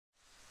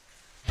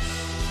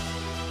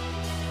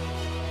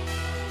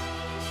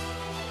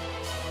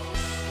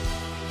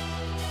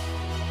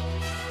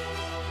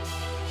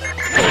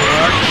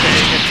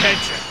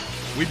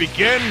We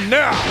begin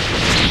now!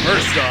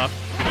 First off,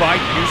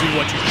 fight using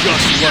what you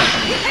just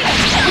learned.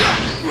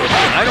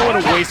 I don't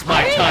want to waste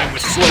my time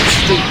with slow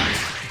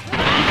students.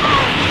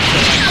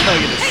 Until I tell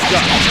you to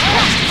stop. Is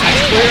that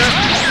clear?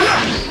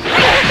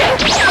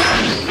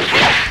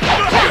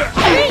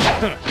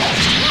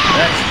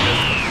 That's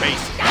just the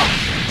basics.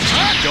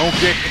 Don't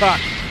get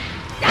cocky.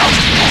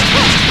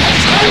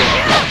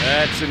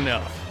 That's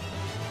enough.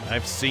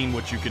 I've seen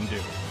what you can do.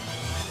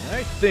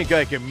 I think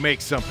I can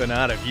make something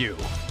out of you.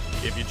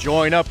 If you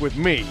join up with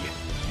me,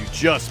 you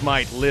just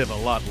might live a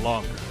lot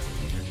longer.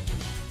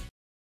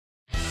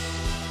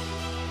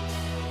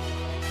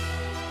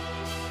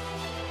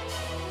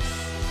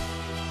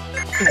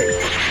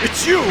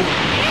 It's you!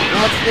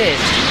 What's this?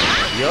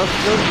 You're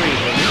still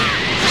breathing.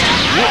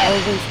 You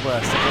always were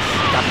such a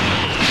stubborn.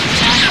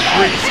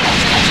 Freeze!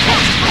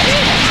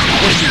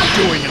 What are you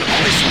doing in a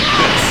place like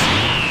this?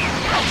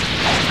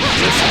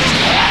 Listen,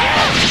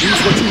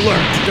 use what you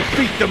learned to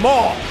defeat them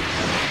all!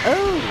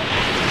 Oh!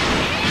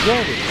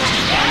 Ready.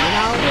 Standing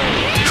our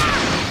way.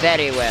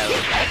 Very well.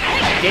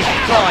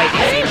 Destroy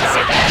this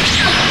insect.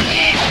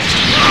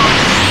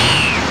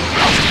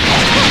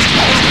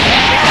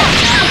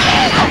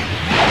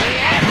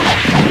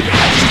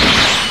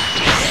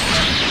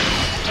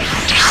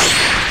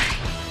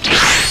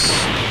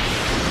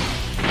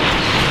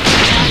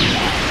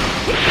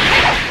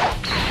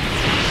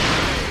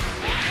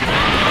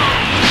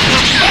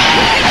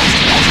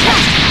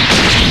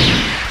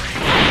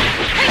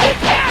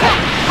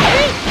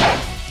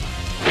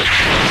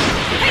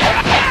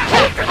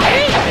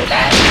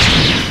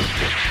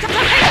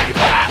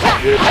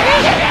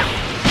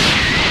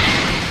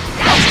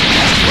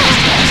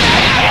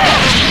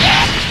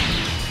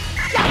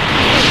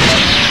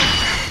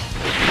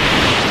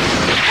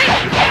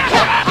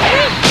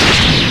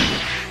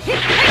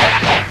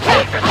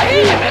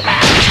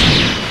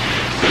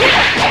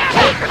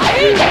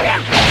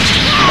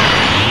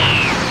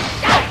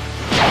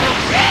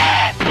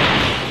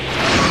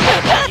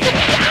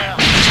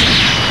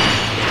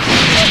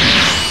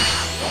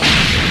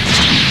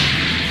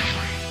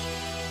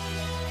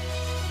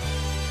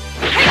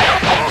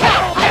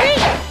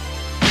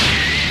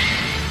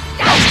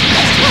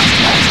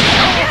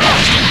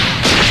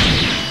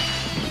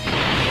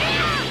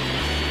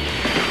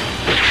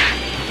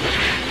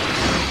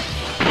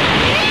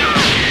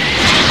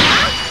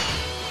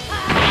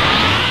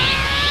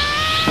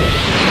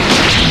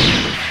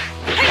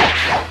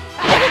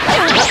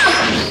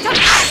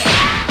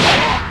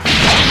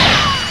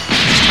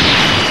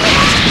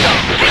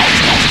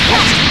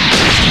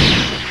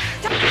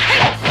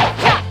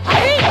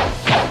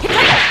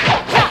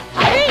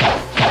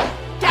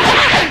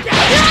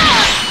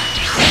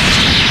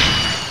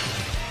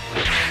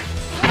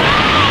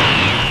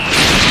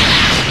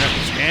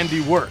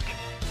 Work.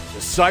 The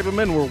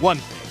Cybermen were one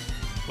thing,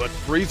 but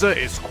Frieza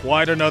is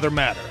quite another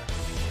matter.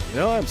 You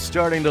know, I'm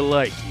starting to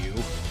like you.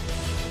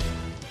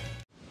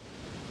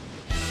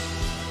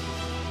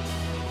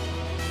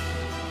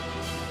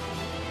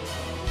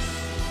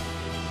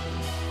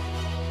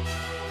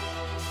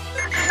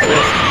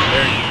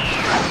 There you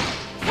go.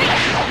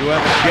 You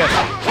haven't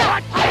guessed it.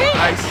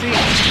 I see.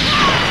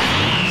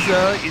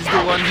 Frieza is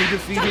the one who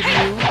defeated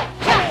you?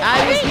 I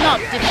was not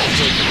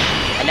defeated,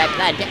 and I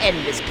plan to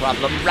end this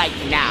problem right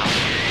now.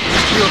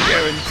 You're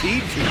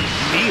guaranteed to.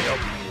 Me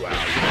helping you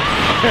out.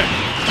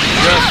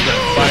 Just the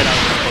fight I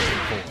was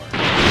looking for.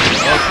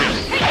 Okay,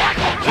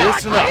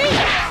 listen up.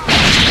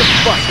 The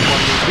fight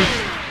while you're weak.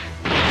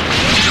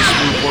 This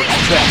move works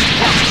best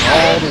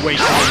all the way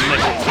to the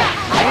limit.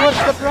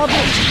 What's the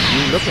problem?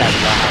 You look like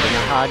you're having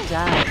a hard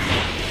time.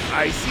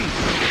 I see.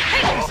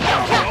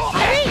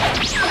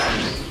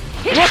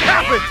 What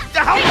happened?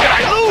 How did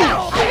I lose?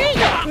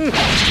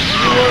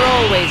 You were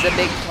always a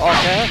big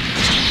talker.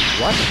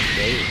 What a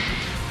shame.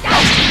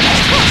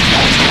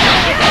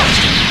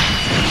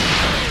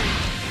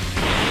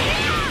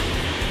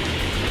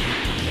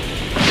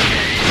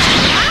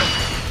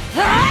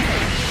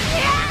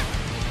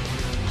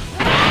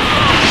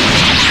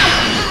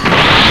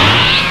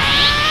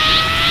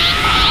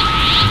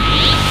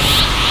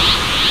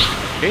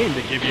 Came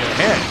to give you a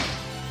hand,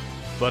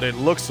 but it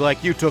looks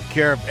like you took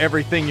care of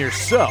everything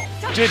yourself,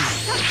 didn't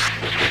you?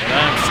 And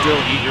I'm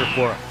still eager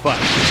for a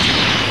fight.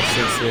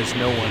 Since there's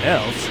no one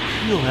else,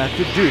 you'll have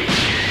to do.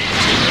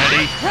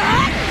 Ready?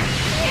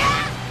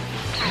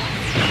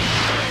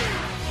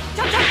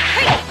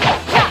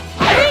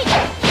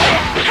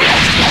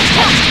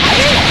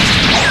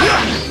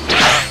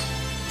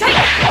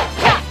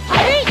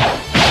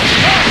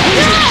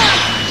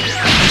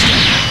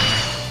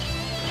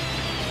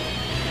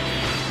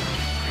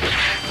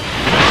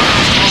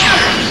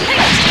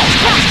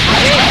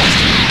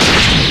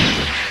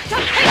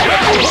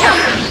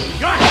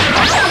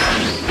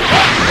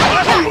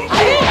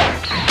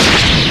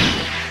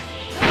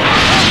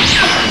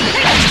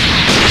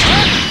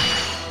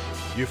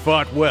 You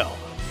fought well.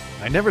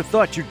 I never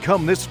thought you'd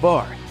come this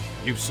far.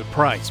 You've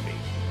surprised me.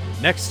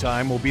 Next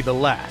time will be the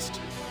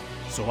last.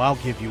 So I'll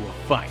give you a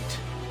fight.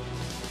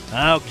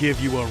 I'll give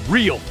you a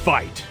real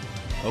fight.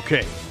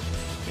 Okay,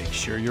 Make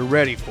sure you're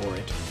ready for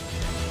it.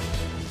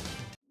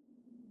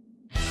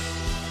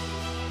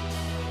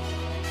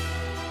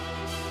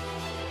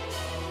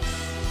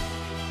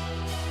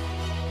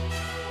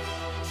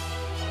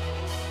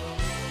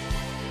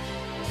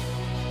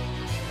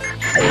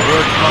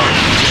 Work hard.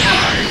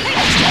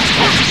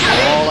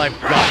 All I've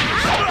got.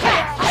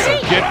 So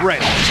get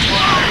ready.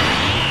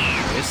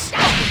 This is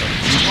the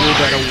future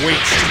that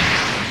awaits you.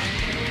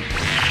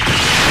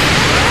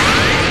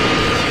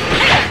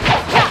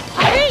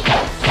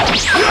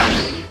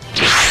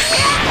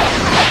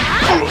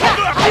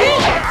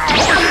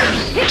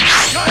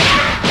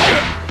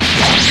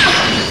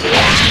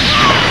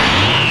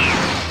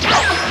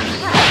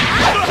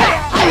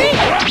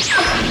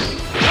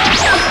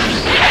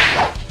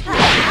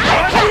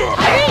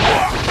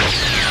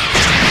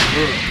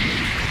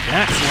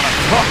 That's what I'm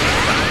talking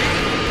about.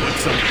 Put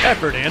some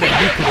effort in and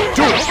you can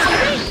do it.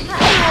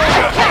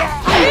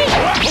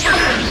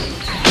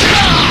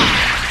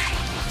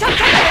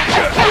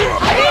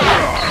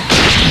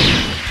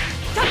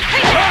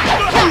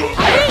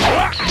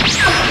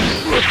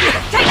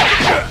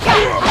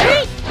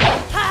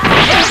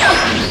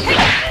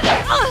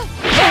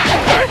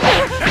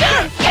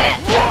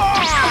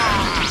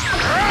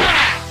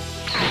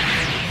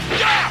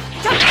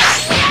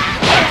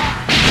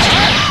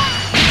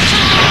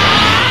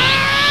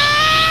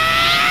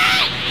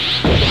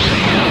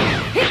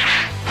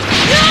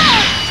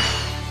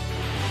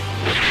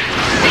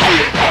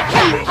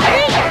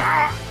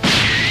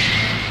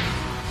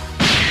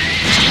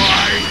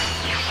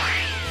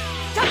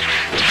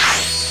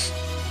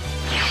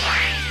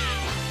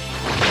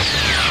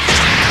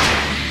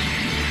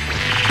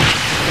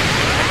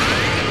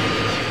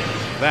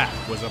 That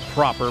was a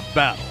proper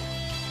battle.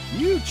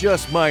 You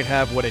just might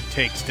have what it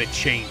takes to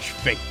change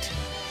fate.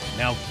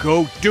 Now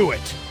go do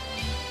it!